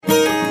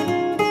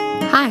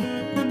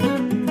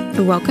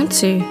and welcome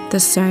to the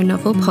So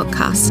Novel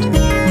podcast.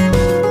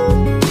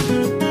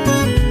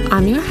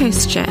 I'm your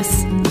host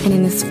Jess, and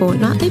in this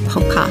fortnightly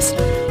podcast,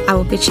 I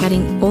will be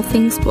chatting all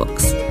things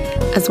books,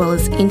 as well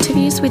as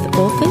interviews with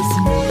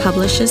authors,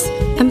 publishers,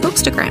 and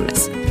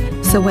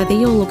bookstagrammers. So whether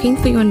you're looking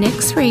for your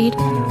next read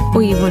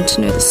or you want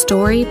to know the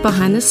story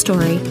behind the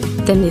story,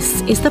 then this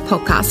is the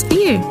podcast for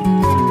you.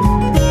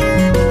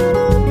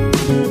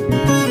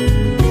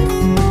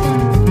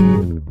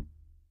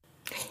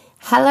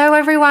 Hello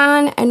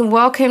everyone, and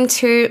welcome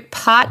to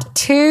part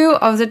 2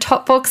 of the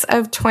top books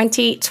of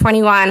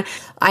 2021.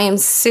 I am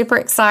super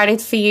excited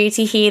for you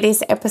to hear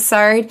this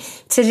episode.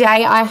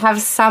 Today I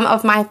have some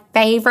of my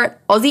favourite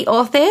Aussie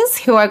authors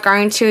who are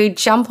going to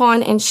jump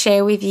on and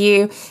share with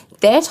you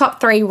their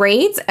top 3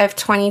 reads of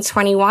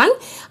 2021.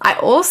 I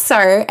also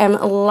am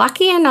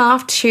lucky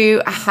enough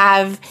to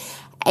have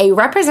a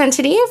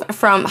representative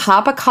from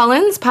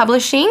HarperCollins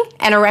Publishing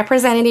and a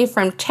representative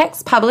from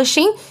Text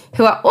Publishing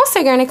who are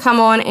also going to come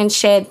on and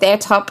share their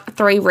top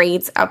 3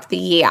 reads of the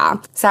year.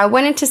 So I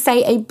wanted to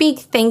say a big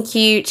thank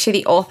you to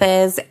the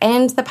authors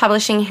and the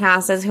publishing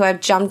houses who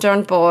have jumped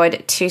on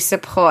board to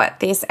support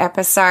this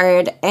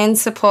episode and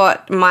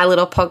support my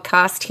little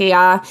podcast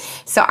here.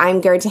 So I'm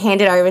going to hand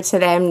it over to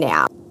them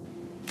now.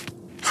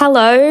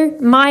 Hello,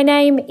 my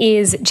name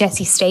is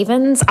Jessie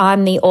Stevens.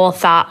 I'm the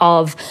author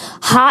of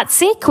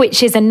Heartsick,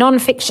 which is a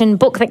non-fiction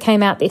book that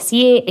came out this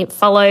year. It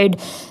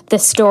followed the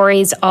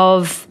stories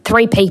of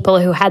 3 people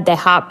who had their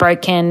heart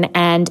broken,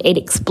 and it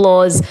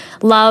explores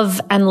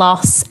love and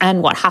loss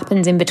and what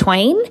happens in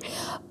between.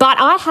 But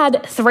I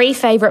had 3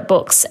 favourite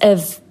books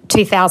of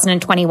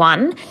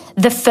 2021.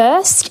 The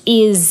first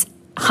is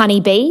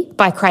Honeybee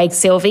by Craig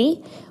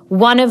Silvey,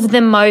 one of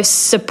the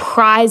most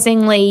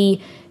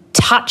surprisingly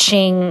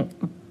touching,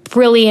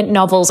 brilliant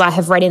novels I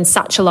have read in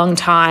such a long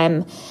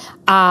time.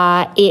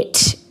 I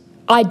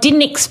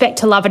didn't expect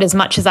to love it as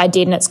much as I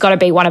did, and it's got to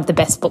be one of the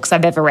best books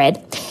I've ever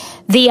read.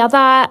 The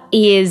other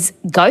is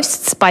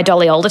Ghosts by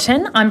Dolly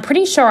Alderton. I'm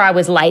pretty sure I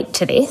was late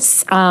to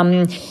this.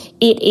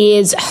 It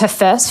is her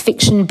first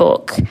fiction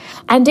book.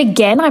 And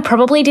again, I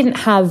probably didn't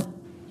have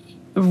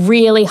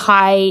really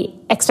high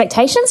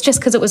expectations just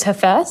because it was her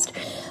first,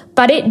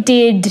 but it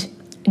did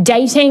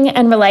dating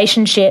and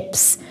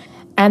relationships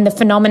and the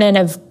phenomenon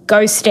of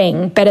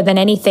ghosting better than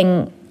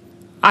anything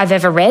I've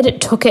ever read.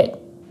 It took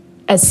it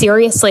as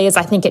seriously as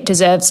I think it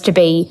deserves to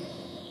be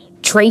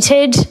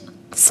treated.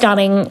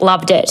 Stunning,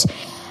 loved it.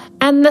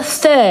 And the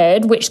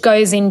third, which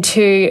goes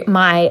into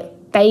my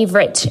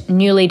favourite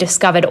newly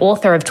discovered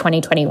author of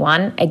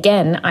 2021,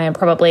 again, I am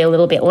probably a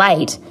little bit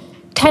late,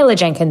 Taylor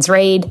Jenkins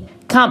Reid.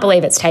 Can't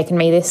believe it's taken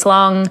me this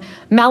long.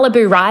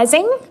 Malibu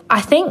Rising, I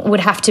think,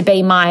 would have to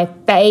be my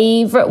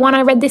favourite one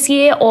I read this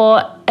year,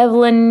 or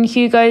Evelyn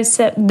Hugo's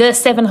The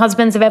 7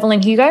 Husbands of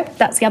Evelyn Hugo.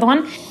 That's the other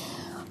one.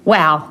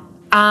 Wow.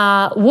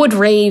 Would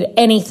read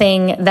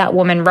anything that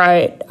woman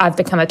wrote. I've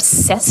become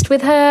obsessed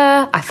with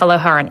her. I follow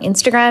her on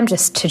Instagram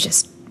just to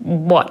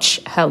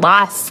watch her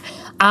life.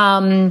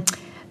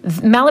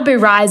 Malibu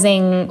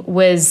Rising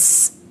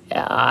was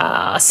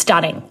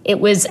stunning. It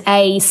was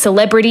a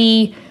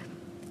celebrity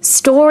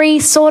story,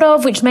 sort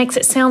of, which makes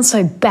it sound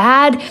so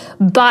bad,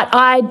 but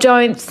I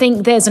don't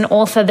think there's an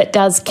author that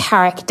does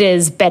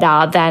characters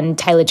better than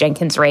Taylor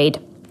Jenkins Reid.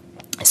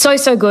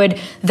 So good.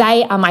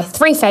 They are my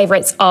 3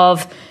 favourites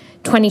of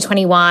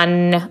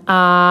 2021.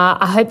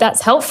 I hope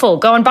that's helpful.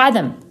 Go and buy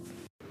them.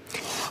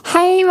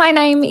 Hey, my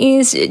name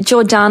is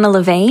Jordana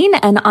Levine,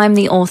 and I'm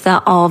the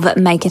author of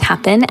Make It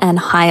Happen and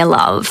Higher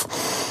Love.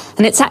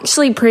 And it's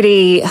actually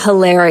pretty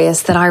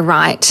hilarious that I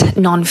write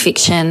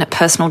non-fiction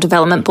personal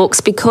development books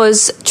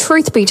because,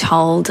 truth be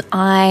told,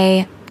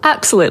 I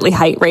absolutely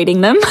hate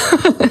reading them.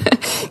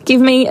 Give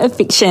me a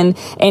fiction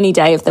any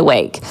day of the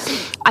week.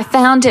 I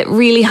found it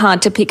really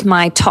hard to pick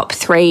my top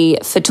 3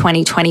 for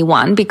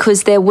 2021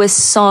 because there were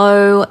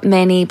so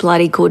many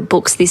bloody good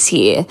books this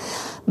year.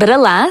 But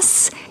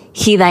alas,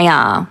 here they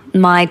are,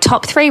 my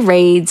top 3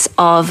 reads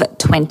of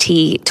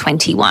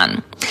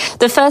 2021.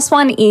 The first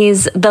one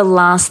is The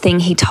Last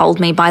Thing He Told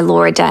Me by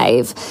Laura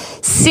Dave,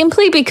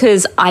 simply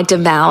because I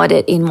devoured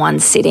it in one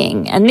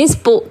sitting. And this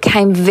book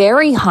came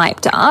very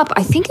hyped up.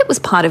 I think it was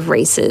part of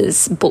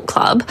Reese's book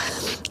club.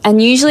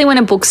 And usually when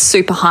a book's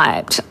super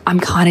hyped, I'm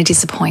kind of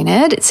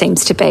disappointed. It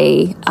seems to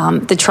be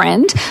the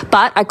trend.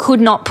 But I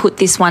could not put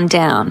this one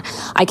down.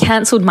 I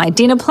cancelled my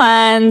dinner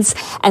plans,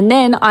 and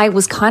then I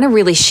was kind of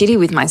really shitty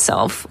with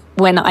myself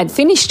when I'd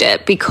finished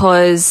it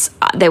because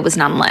there was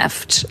none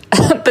left.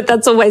 But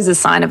that's always a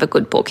sign of a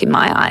good book in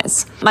my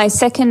eyes. My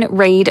second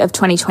read of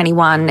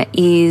 2021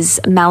 is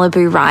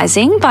Malibu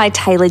Rising by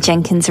Taylor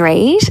Jenkins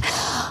Reid.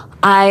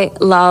 I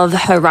love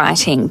her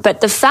writing,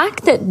 but the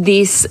fact that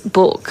this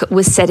book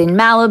was set in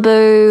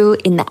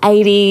Malibu in the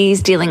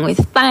 80s, dealing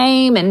with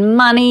fame and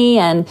money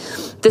and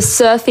The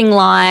surfing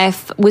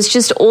life was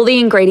just all the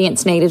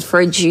ingredients needed for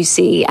a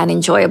juicy and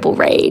enjoyable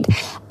read.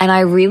 And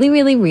I really,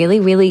 really, really,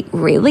 really,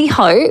 really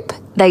hope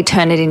they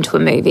turn it into a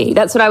movie.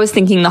 That's what I was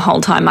thinking the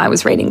whole time I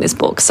was reading this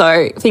book.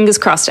 So fingers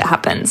crossed it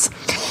happens.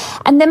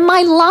 And then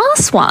my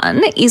last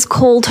one is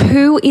called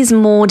Who is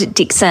Maud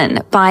Dixon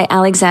by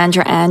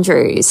Alexandra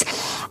Andrews.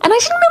 And I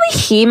didn't really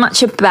hear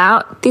much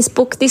about this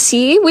book this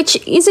year, which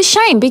is a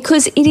shame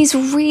because it is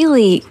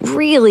really,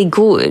 really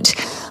good.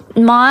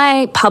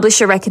 My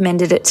publisher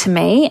recommended it to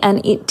me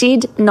and it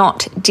did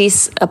not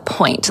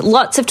disappoint.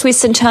 Lots of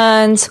twists and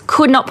turns,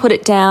 could not put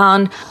it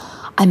down.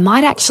 I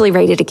might actually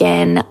read it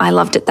again. I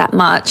loved it that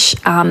much.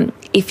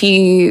 If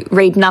you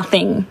read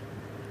nothing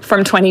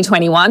from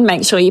 2021,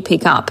 make sure you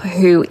pick up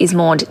Who is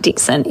Maud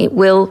Dixon. It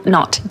will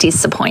not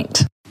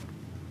disappoint.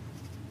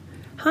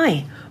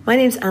 Hi, my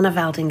name's Anna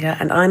Valdinger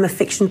and I'm a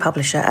fiction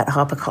publisher at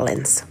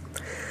HarperCollins.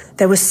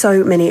 There were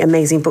so many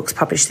amazing books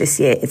published this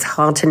year, it's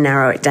hard to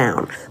narrow it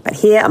down. But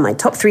here are my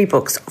top 3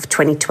 books of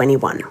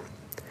 2021.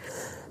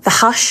 The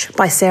Hush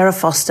by Sarah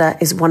Foster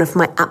is one of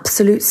my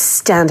absolute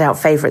standout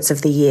favourites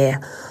of the year.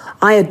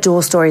 I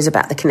adore stories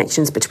about the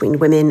connections between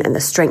women and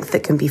the strength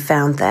that can be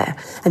found there.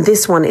 And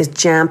this one is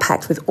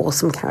jam-packed with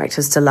awesome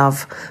characters to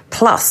love.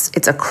 Plus,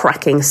 it's a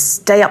cracking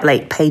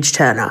stay-up-late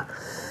page-turner.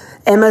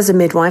 Emma's a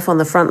midwife on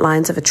the front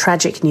lines of a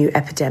tragic new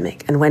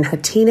epidemic, and when her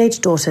teenage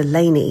daughter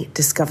Lainey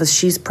discovers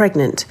she's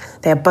pregnant,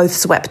 they are both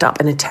swept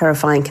up in a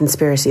terrifying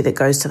conspiracy that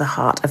goes to the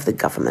heart of the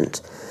government.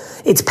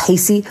 It's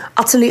pacey,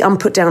 utterly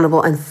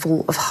unputdownable, and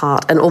full of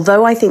heart, and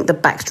although I think the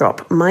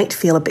backdrop might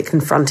feel a bit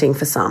confronting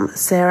for some,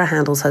 Sarah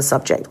handles her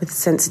subject with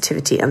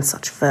sensitivity and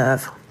such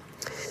verve.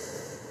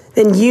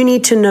 Then You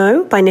Need to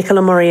Know by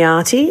Nicola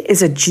Moriarty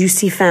is a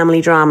juicy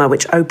family drama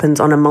which opens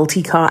on a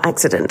multi-car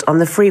accident on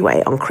the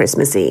freeway on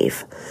Christmas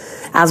Eve.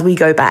 As we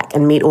go back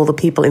and meet all the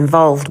people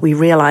involved, we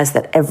realise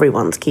that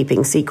everyone's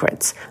keeping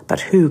secrets.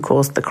 But who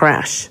caused the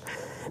crash?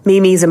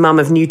 Mimi's a mum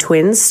of new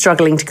twins,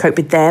 struggling to cope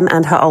with them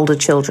and her older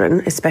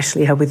children,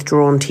 especially her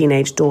withdrawn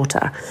teenage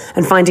daughter,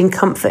 and finding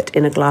comfort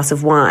in a glass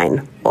of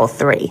wine, or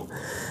 3.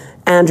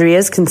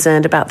 Andrea's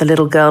concerned about the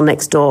little girl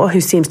next door who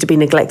seems to be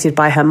neglected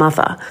by her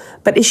mother,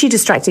 but is she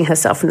distracting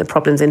herself from the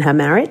problems in her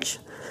marriage?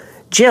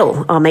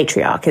 Jill, our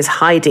matriarch, is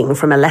hiding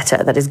from a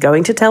letter that is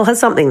going to tell her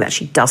something that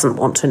she doesn't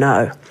want to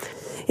know.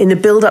 In the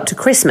build-up to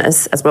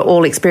Christmas, as we're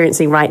all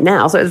experiencing right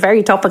now, so it's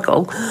very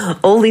topical,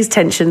 all these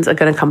tensions are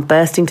going to come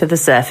bursting to the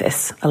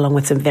surface, along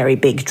with some very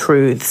big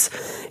truths.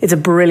 It's a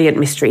brilliant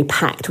mystery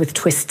packed with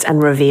twists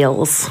and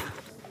reveals.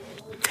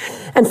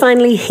 And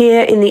finally,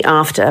 Here in the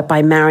After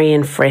by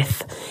Marion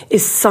Frith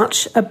is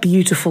such a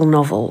beautiful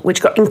novel,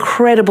 which got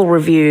incredible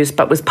reviews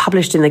but was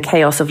published in the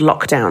chaos of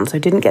lockdown, so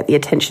didn't get the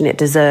attention it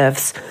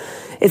deserves.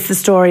 It's the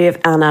story of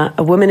Anna,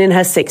 a woman in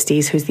her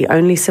 60s who's the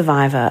only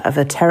survivor of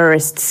a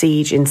terrorist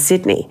siege in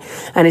Sydney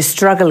and is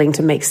struggling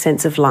to make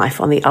sense of life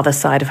on the other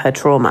side of her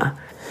trauma.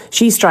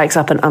 She strikes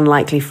up an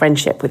unlikely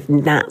friendship with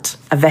Nat,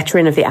 a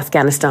veteran of the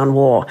Afghanistan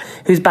war,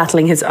 who's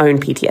battling his own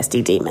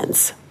PTSD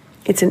demons.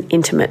 It's an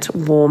intimate,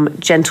 warm,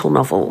 gentle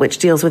novel which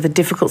deals with a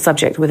difficult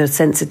subject with a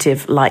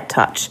sensitive, light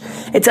touch.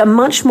 It's a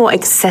much more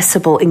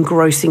accessible,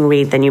 engrossing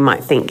read than you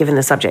might think, given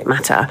the subject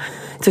matter.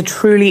 It's a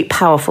truly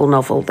powerful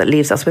novel that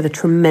leaves us with a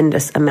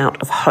tremendous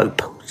amount of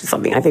hope, which is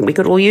something I think we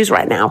could all use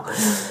right now.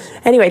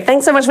 Anyway,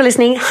 thanks so much for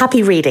listening.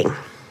 Happy reading.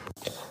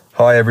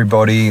 Hi,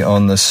 everybody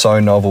on the So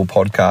Novel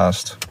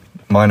podcast.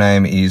 My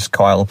name is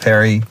Kyle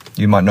Perry.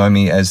 You might know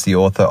me as the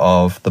author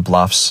of The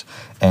Bluffs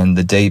and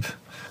The Deep,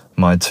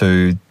 my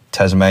 2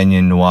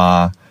 Tasmanian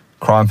noir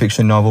crime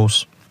fiction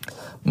novels.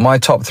 My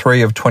top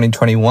 3 of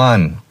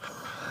 2021.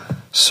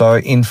 So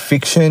in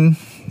fiction,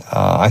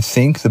 I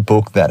think the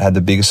book that had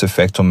the biggest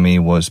effect on me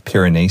was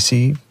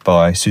Piranesi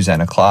by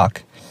Susanna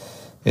Clarke.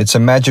 It's a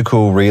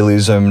magical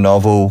realism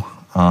novel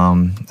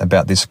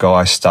about this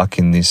guy stuck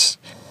in this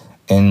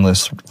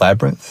endless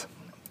labyrinth.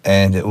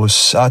 And it was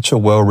such a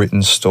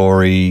well-written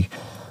story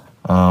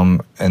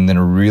and then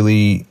a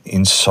really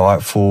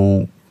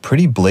insightful,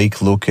 pretty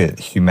bleak look at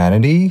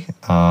humanity,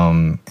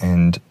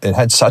 and it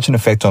had such an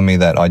effect on me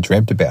that I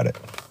dreamt about it.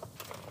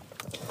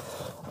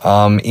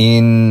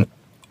 In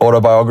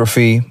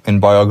autobiography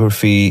and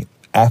biography,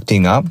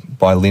 Acting Up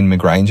by Lynn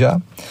McGranger.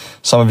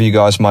 Some of you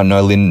guys might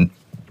know Lynn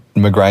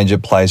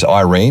McGranger plays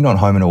Irene on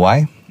Home and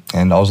Away,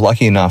 and I was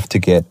lucky enough to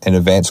get an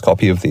advance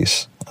copy of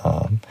this.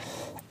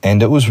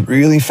 And it was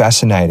really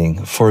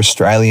fascinating. For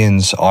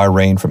Australians,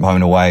 Irene from Home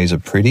and Away is a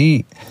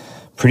pretty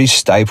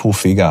staple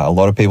figure. A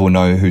lot of people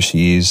know who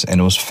she is, and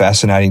it was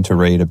fascinating to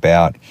read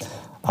about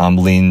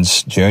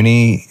Lynn's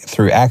journey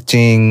through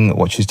acting,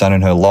 what she's done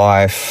in her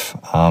life,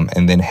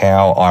 and then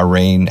how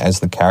Irene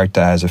as the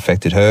character has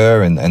affected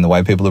her and the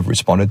way people have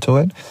responded to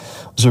it.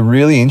 It was a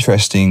really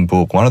interesting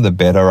book, one of the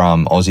better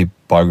Aussie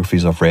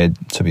biographies I've read,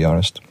 to be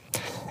honest.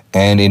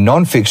 And in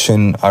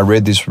non-fiction, I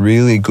read this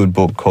really good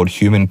book called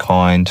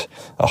Humankind,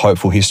 A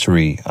Hopeful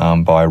History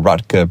by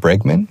Rutger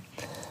Bregman.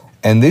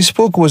 And this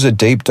book was a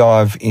deep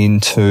dive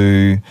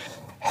into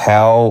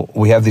how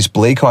we have this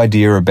bleak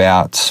idea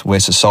about where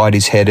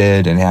society's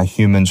headed and how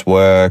humans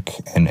work,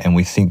 and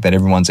we think that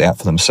everyone's out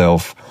for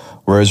themselves,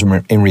 whereas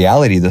in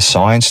reality, the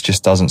science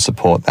just doesn't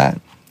support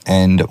that.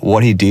 And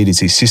what he did is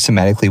he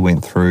systematically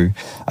went through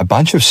a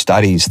bunch of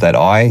studies that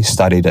I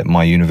studied at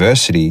my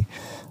university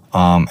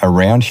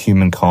around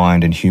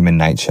humankind and human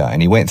nature.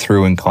 And he went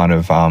through and kind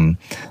of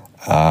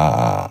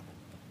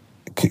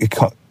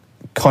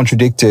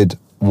contradicted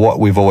what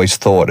we've always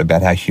thought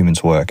about how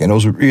humans work. And it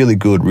was really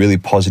good, really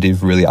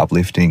positive, really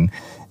uplifting,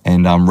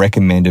 and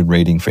recommended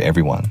reading for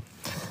everyone.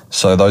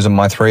 So those are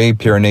my three: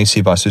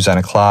 Piranesi by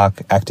Susanna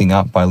Clarke, Acting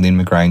Up by Lynn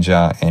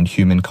McGranger, and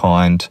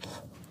Humankind,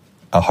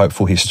 A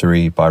Hopeful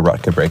History by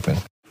Rutger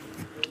Bregman.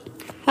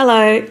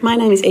 Hello, my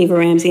name is Eva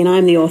Ramsey and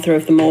I'm the author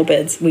of The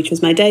Morbids, which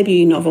was my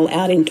debut novel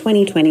out in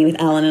 2020 with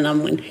Allen and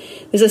Unwin.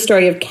 It was a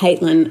story of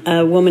Caitlin,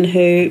 a woman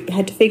who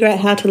had to figure out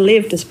how to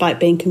live despite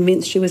being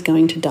convinced she was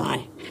going to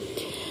die.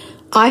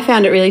 I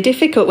found it really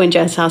difficult when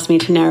Jess asked me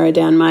to narrow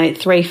down my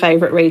 3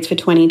 favourite reads for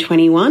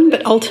 2021,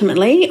 but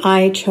ultimately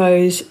I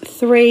chose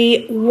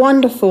 3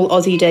 wonderful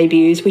Aussie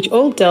debuts which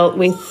all dealt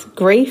with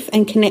grief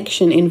and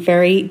connection in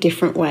very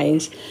different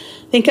ways.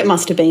 I think it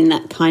must have been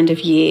that kind of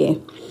year.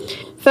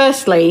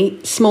 Firstly,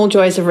 Small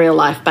Joys of Real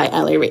Life by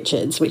Ali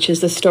Richards, which is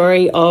the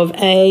story of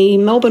a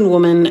Melbourne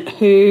woman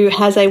who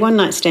has a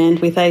one-night stand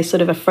with a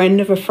sort of a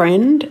friend of a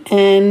friend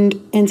and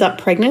ends up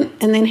pregnant,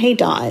 and then he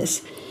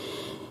dies.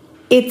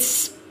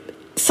 It's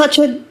such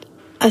a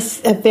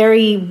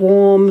very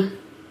warm,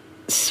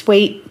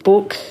 sweet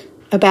book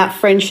about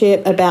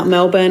friendship, about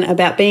Melbourne,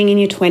 about being in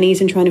your 20s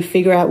and trying to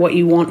figure out what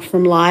you want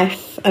from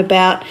life,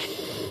 about,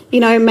 you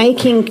know,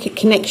 making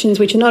connections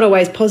which are not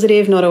always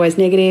positive, not always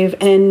negative,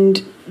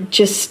 and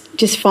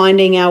just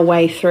finding our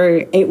way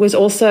through. It was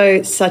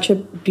also such a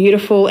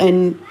beautiful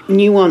and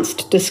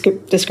nuanced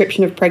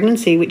description of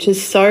pregnancy, which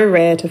is so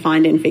rare to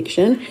find in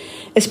fiction,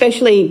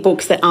 especially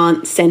books that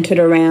aren't centred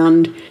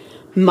around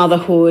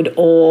motherhood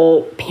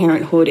or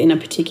parenthood in a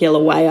particular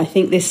way. I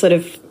think this sort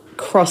of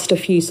crossed a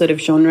few sort of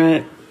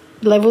genre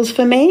levels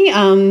for me,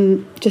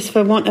 just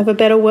for want of a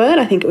better word.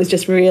 I think it was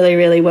just really,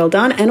 really well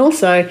done. And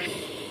also,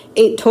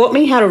 it taught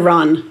me how to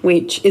run,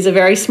 which is a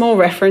very small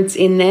reference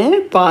in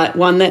there, but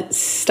one that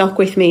stuck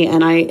with me.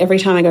 And every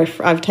time I go,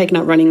 I've taken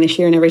up running this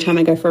year, and every time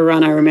I go for a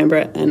run, I remember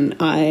it, and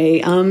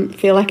I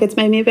feel like it's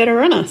made me a better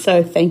runner.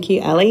 So thank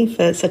you, Ali,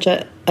 for such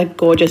a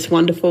gorgeous,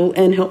 wonderful,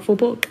 and helpful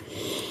book.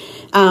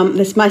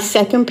 My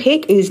second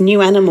pick is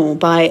New Animal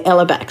by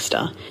Ella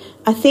Baxter.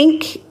 I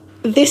think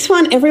this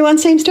one, everyone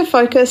seems to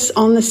focus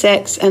on the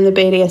sex and the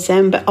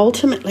BDSM, but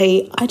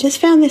ultimately, I just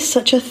found this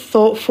such a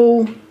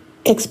thoughtful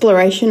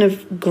exploration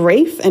of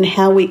grief and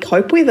how we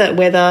cope with it,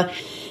 whether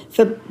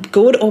for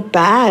good or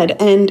bad.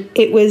 And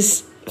it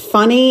was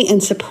funny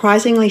and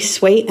surprisingly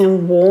sweet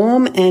and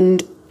warm,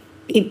 and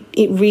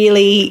it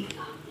really,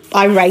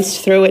 I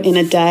raced through it in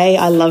a day.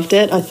 I loved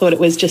it. I thought it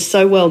was just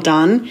so well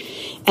done,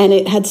 and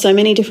it had so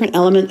many different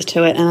elements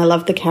to it, and I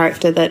loved the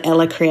character that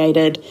Ella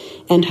created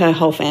and her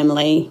whole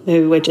family,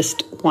 who were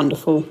just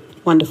wonderful,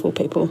 wonderful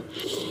people.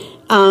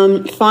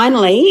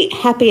 Finally,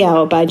 Happy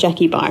Hour by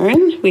Jackie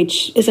Byron,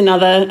 which is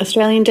another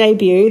Australian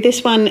debut.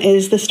 This one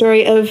is the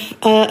story of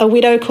a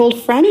widow called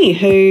Franny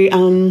who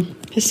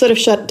has sort of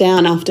shut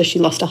down after she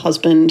lost her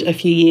husband a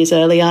few years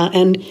earlier.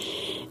 And,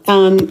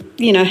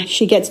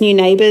 she gets new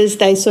neighbours.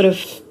 They sort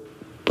of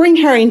bring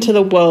her into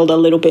the world a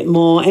little bit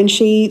more, and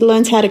she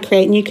learns how to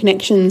create new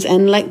connections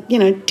and,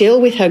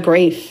 deal with her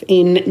grief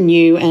in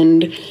new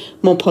and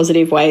more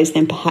positive ways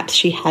than perhaps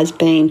she has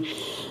been.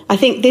 I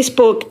think this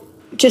book,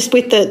 just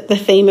with the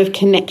theme of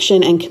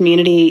connection and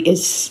community,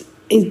 is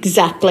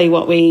exactly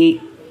what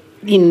we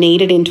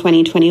needed in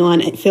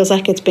 2021. It feels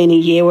like it's been a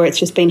year where it's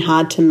just been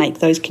hard to make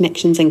those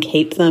connections and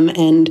keep them,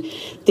 and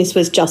this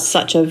was just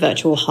such a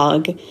virtual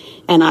hug,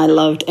 and I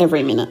loved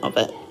every minute of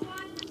it.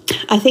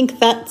 I think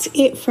that's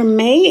it from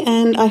me,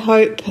 and I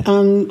hope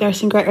there are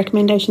some great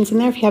recommendations in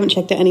there. If you haven't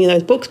checked out any of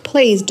those books,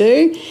 please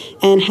do,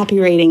 and happy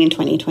reading in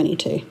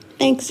 2022.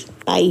 Thanks.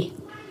 Bye.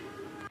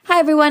 Hi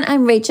everyone,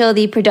 I'm Rachel,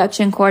 the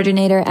production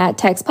coordinator at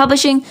Text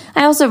Publishing.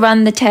 I also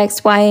run the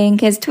Text YA and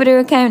Kids Twitter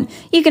account.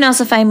 You can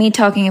also find me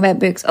talking about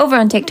books over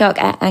on TikTok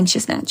at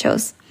Anxious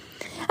Nachos.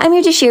 I'm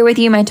here to share with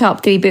you my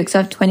top 3 books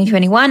of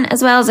 2021,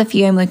 as well as a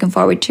few I'm looking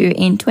forward to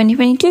in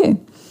 2022.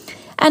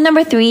 At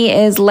number 3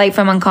 is Light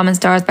from Uncommon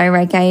Stars by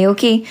Reika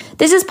Aoki.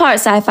 This is part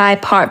sci-fi,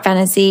 part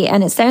fantasy,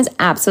 and it sounds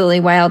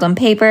absolutely wild on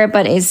paper,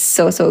 but is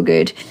so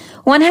good.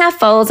 One half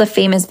follows a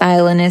famous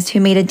violinist who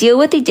made a deal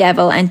with the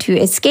devil and to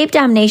escape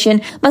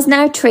damnation must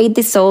now trade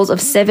the souls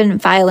of 7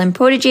 violin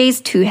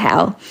proteges to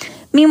hell.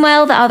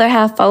 Meanwhile, the other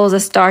half follows a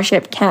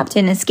starship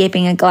captain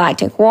escaping a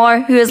galactic war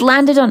who has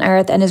landed on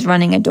Earth and is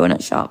running a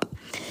donut shop.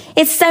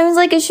 It sounds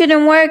like it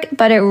shouldn't work,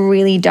 but it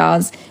really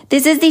does.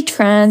 This is the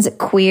trans,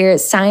 queer,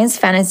 science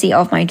fantasy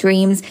of my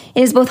dreams.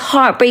 It is both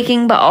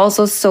heartbreaking but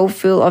also so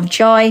full of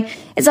joy.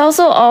 It's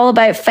also all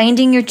about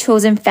finding your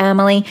chosen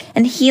family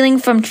and healing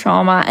from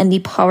trauma and the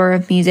power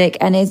of music,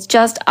 and it's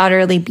just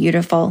utterly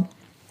beautiful.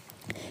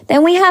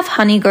 Then we have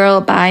Honey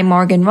Girl by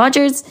Morgan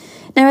Rogers.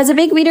 Now, as a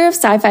big reader of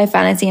sci-fi,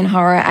 fantasy, and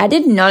horror, I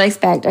did not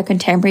expect a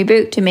contemporary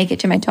book to make it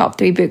to my top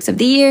 3 books of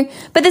the year,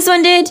 but this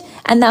one did,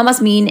 and that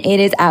must mean it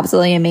is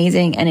absolutely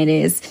amazing, and it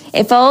is.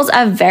 It follows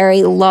a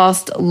very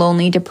lost,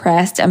 lonely,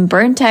 depressed, and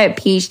burnt out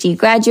PhD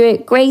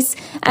graduate, Grace,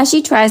 as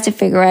she tries to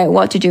figure out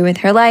what to do with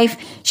her life.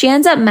 She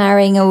ends up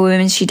marrying a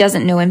woman she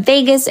doesn't know in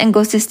Vegas and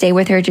goes to stay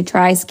with her to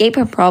try escape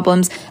her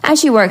problems as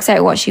she works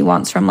out what she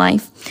wants from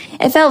life.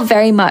 It felt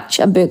very much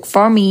a book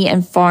for me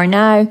and for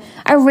now.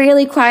 I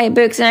rarely cry at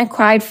books, and I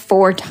cried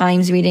 4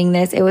 times reading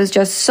this. It was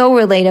just so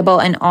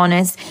relatable and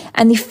honest,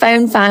 and the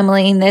found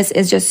family in this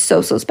is just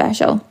so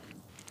special.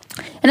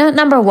 And at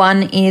number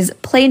 1 is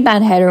Plain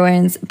Bad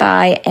Heroines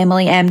by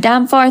Emily M.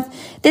 Danforth.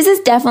 This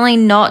is definitely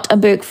not a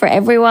book for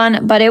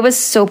everyone, but it was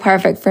so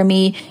perfect for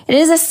me. It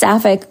is a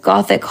sapphic,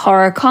 gothic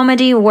horror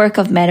comedy work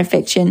of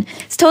metafiction.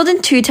 It's told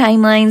in 2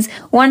 timelines.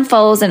 One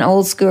follows an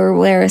old school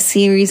where a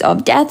series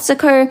of deaths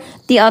occur.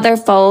 The other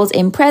follows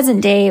in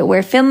present day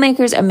where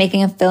filmmakers are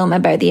making a film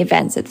about the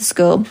events at the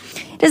school.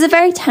 It is a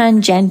very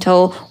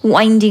tangential,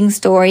 winding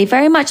story,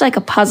 very much like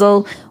a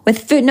puzzle,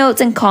 with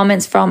footnotes and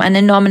comments from an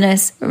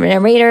anonymous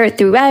narrator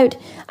throughout.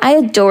 I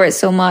adore it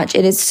so much.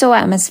 It is so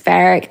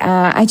atmospheric.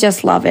 I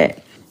just love it.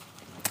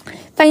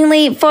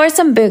 Finally, for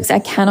some books I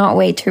cannot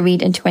wait to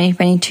read in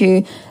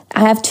 2022, I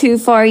have 2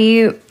 for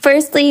you.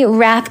 Firstly,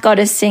 Wrath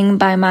Goddess Sing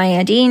by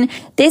Maya Dean.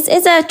 This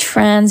is a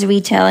trans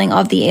retelling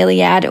of the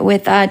Iliad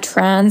with a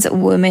trans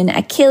woman,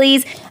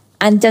 Achilles.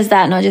 And does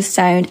that not just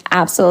sound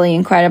absolutely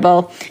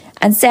incredible?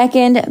 And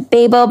second,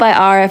 Babel by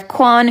R.F.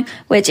 Kuang,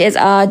 which is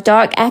a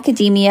dark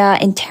academia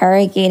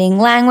interrogating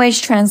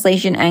language,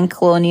 translation, and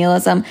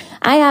colonialism.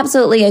 I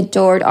absolutely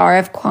adored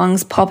R.F.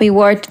 Kuang's Poppy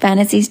War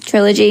fantasy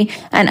trilogy,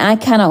 and I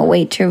cannot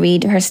wait to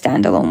read her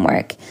standalone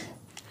work.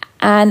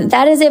 And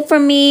that is it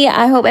from me.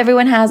 I hope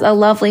everyone has a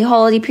lovely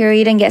holiday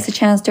period and gets a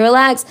chance to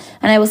relax,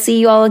 and I will see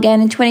you all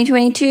again in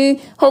 2022.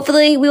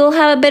 Hopefully, we will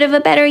have a bit of a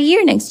better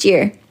year next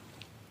year.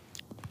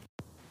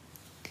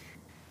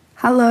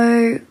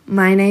 Hello,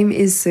 my name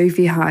is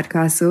Sophie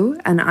Hardcastle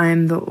and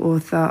I'm the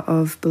author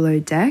of Below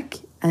Deck,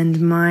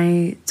 and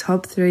my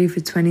top 3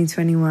 for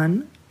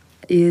 2021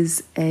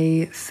 is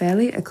a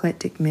fairly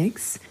eclectic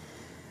mix,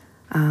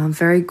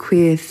 very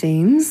queer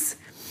themes.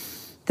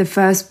 The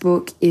first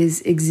book is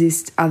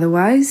Exist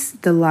Otherwise,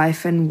 The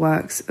Life and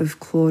Works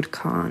of Claude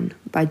Kahn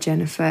by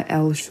Jennifer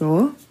L.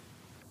 Shaw,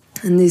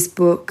 and this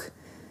book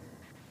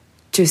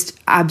just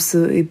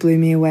absolutely blew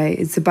me away.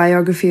 It's a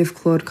biography of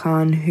Claude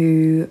Kahn,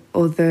 who,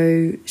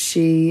 although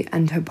she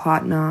and her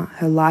partner,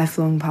 her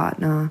lifelong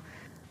partner,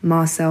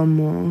 Marcel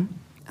Moore,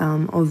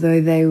 although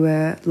they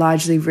were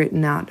largely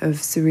written out of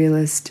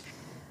surrealist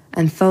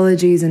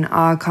anthologies and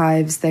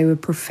archives, they were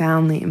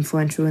profoundly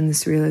influential in the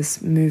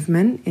surrealist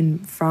movement in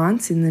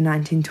France in the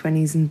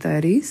 1920s and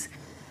 30s.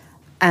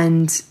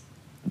 And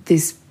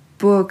this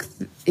book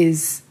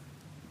is...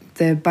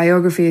 The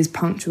biography is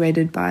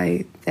punctuated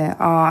by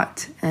their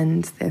art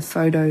and their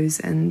photos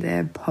and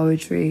their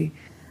poetry,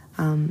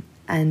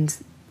 and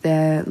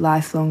their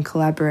lifelong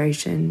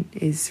collaboration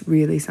is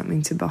really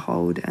something to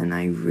behold, and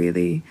I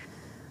really,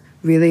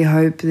 really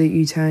hope that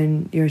you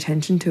turn your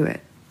attention to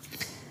it.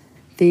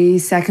 The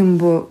second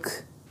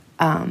book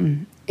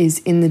is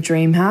In the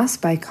Dream House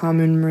by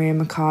Carmen Maria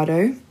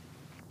Machado,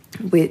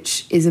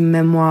 which is a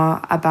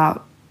memoir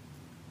about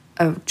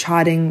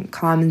charting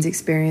Carmen's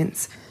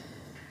experience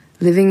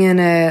living in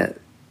a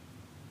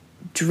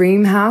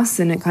dream house,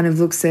 and it kind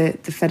of looks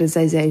at the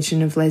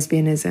fetishization of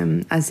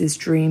lesbianism as this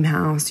dream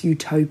house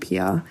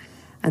utopia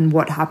and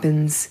what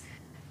happens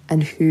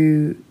and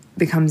who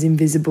becomes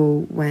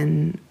invisible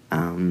when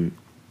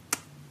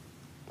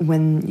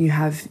you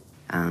have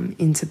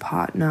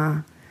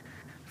inter-partner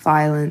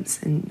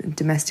violence and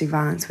domestic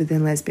violence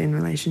within lesbian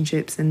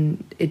relationships.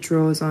 And it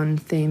draws on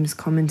themes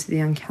common to the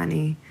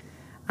uncanny,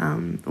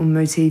 or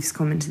motifs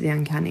common to the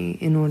uncanny,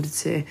 in order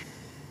to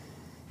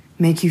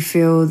make you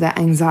feel the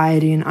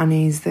anxiety and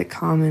unease that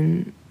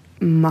Carmen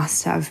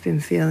must have been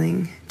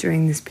feeling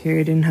during this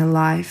period in her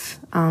life.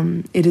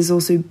 It is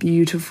also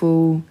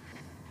beautiful,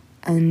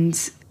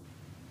 and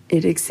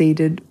it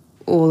exceeded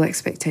all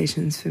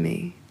expectations for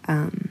me.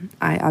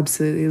 I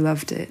absolutely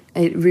loved it.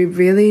 It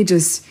really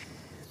just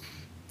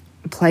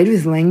played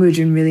with language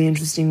in really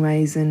interesting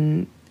ways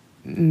and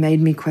made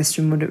me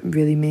question what it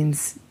really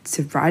means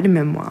to write a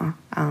memoir.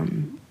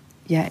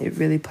 It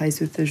really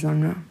plays with the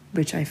genre,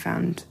 which I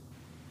found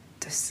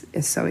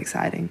is so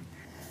exciting.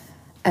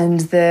 And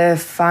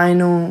the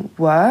final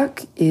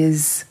work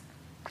is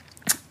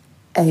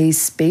a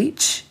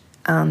speech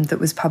that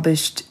was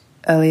published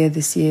earlier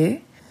this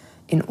year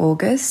in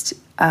August,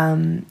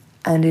 and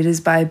it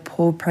is by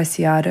Paul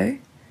Preciado,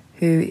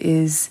 who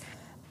is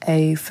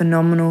a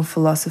phenomenal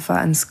philosopher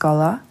and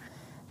scholar,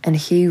 and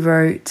he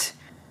wrote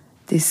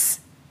this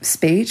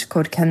speech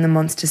called Can the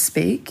Monster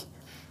Speak?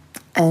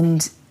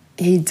 And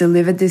he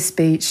delivered this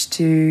speech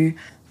to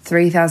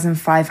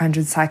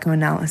 3,500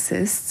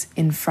 psychoanalysts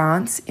in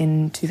France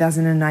in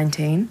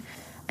 2019,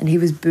 and he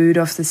was booed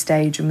off the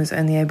stage and was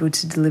only able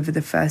to deliver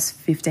the first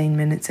 15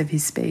 minutes of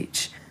his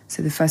speech.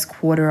 so the first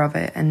quarter of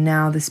it, and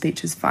now the speech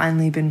has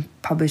finally been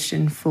published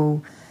in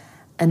full,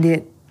 and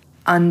it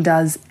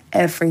undoes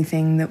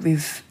everything that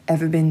we've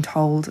ever been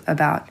told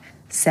about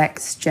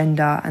sex,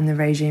 gender, and the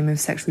regime of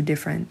sexual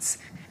difference.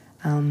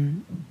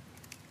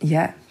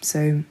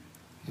 So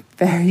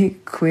very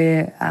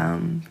queer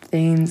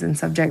themes and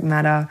subject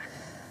matter.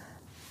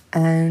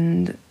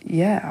 And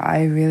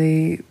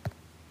I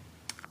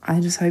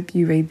just hope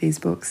you read these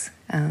books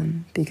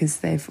because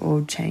they've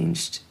all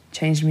changed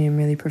me in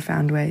really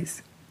profound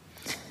ways.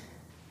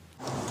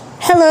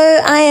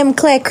 Hello, I am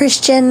Claire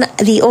Christian,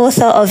 the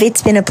author of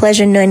It's Been a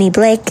Pleasure, Noni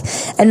Blake,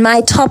 and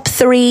my top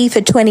 3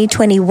 for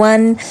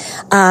 2021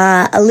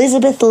 are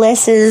Elizabeth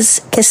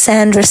Less's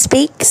Cassandra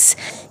Speaks,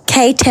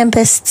 Kay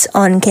Tempest's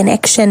On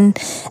Connection,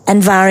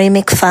 and Vari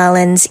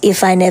McFarlane's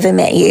If I Never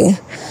Met You,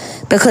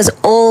 because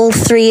all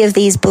 3 of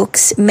these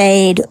books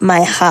made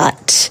my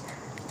heart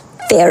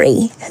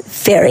very,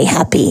 very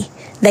happy.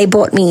 They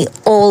brought me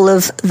all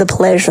of the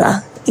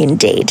pleasure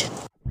indeed.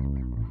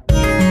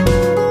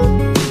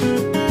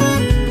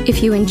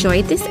 If you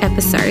enjoyed this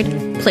episode,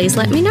 please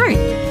let me know.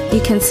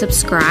 You can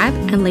subscribe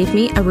and leave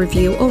me a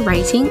review or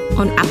rating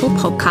on Apple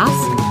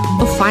Podcasts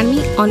or find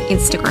me on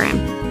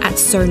Instagram at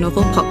So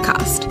Novel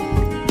Podcast.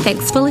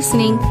 Thanks for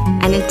listening,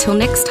 and until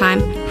next time,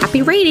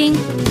 happy reading!